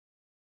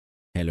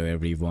Hello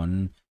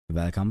everyone,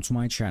 welcome to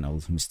my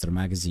channel Mr.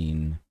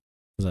 Magazine.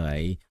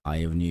 Today I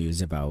have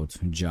news about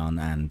Yaman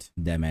and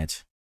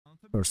Demet.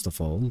 First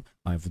of all,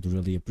 I would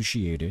really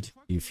appreciate it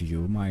if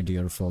you, my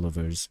dear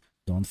followers,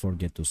 don't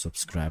forget to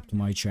subscribe to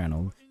my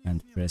channel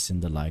and pressing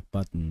the like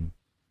button.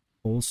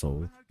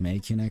 Also,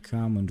 making a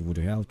comment would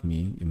help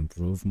me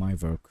improve my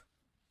work.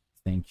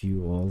 Thank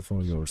you all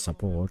for your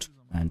support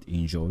and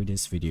enjoy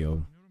this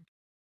video.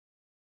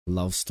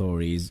 Love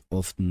stories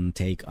often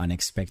take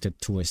unexpected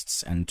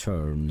twists and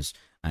turns,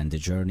 and the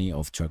journey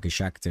of Turkish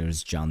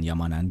actors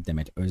Yaman and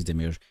Demet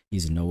Özdemir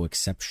is no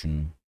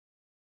exception.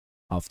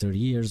 After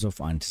years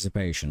of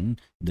anticipation,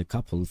 the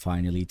couple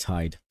finally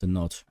tied the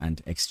knot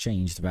and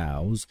exchanged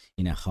vows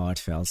in a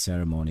heartfelt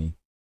ceremony,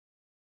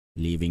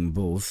 leaving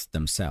both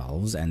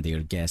themselves and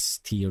their guests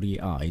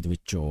teary-eyed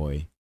with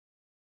joy.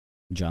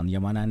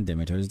 Yaman and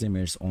Demet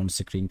Özdemir's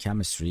on-screen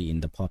chemistry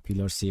in the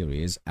popular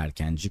series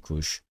Erkenci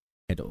Kuş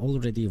had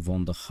already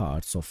won the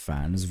hearts of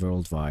fans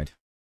worldwide.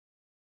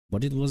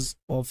 But it was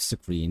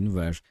off-screen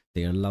where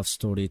their love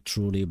story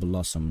truly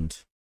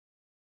blossomed.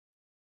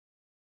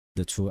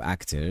 The two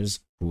actors,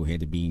 who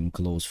had been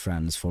close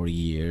friends for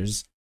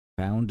years,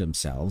 found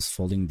themselves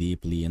falling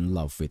deeply in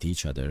love with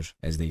each other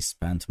as they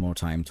spent more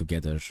time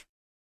together.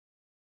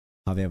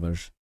 However,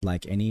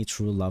 like any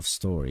true love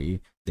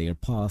story, their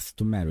path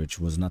to marriage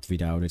was not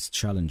without its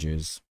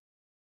challenges.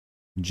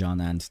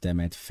 Yaman and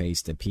Demet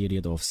faced a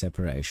period of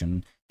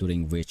separation,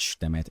 during which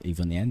Demet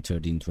even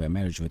entered into a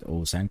marriage with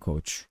Oğuzhan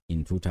Koç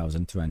in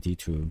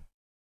 2022.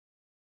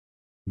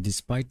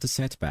 Despite the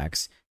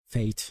setbacks,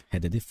 fate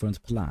had a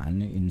different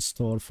plan in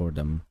store for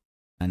them,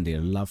 and their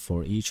love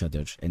for each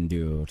other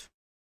endured.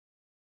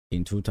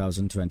 In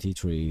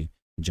 2023,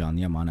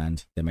 Yaman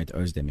and Demet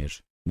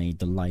Özdemir made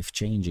the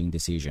life-changing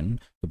decision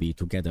to be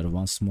together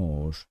once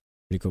more,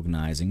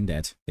 recognizing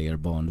that their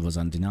bond was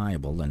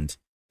undeniable and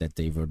that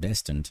they were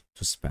destined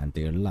to spend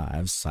their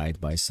lives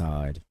side by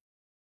side.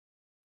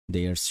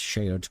 Their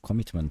shared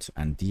commitment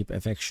and deep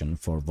affection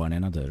for one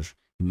another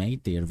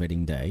made their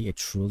wedding day a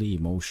truly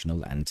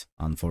emotional and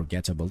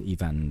unforgettable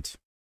event.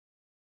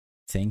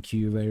 Thank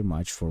you very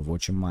much for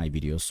watching my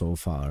video so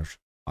far.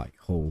 I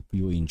hope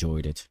you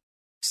enjoyed it.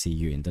 See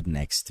you in the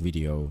next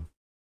video.